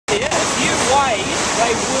wave,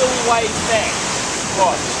 they will wave back.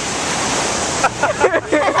 Watch.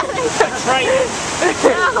 Training.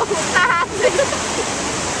 No,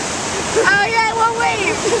 oh yeah, it won't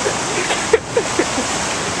wave.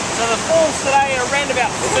 So the falls today are around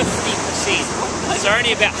about 50%. So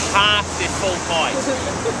only about half their full height.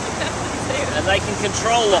 And they can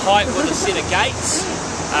control the height with a set of gates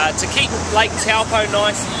to keep Lake Taupo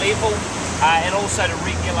nice and level and also to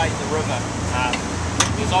regulate the river.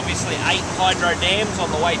 There's obviously 8 hydro dams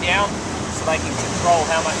on the way down, so they can control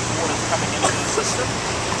how much water is coming into the system.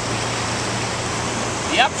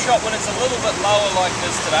 The upshot when it's a little bit lower like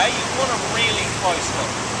this today, you want a really close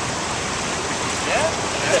look. Yeah?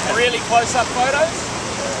 Some really close-up photos?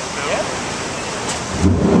 Yeah?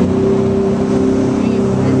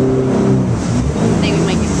 They would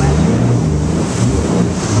make it wet.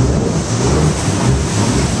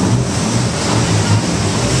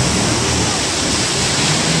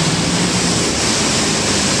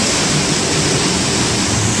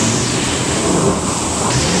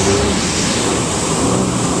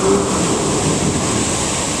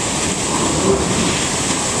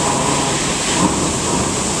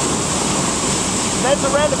 That's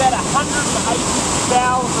around about 180,000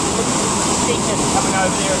 litres a second coming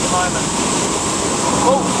over there at the moment.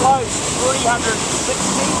 Full flow's 360,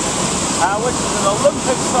 which is an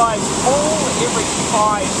Olympic-sized pool every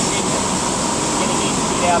 5 seconds getting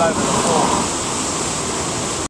emptied out over the fall.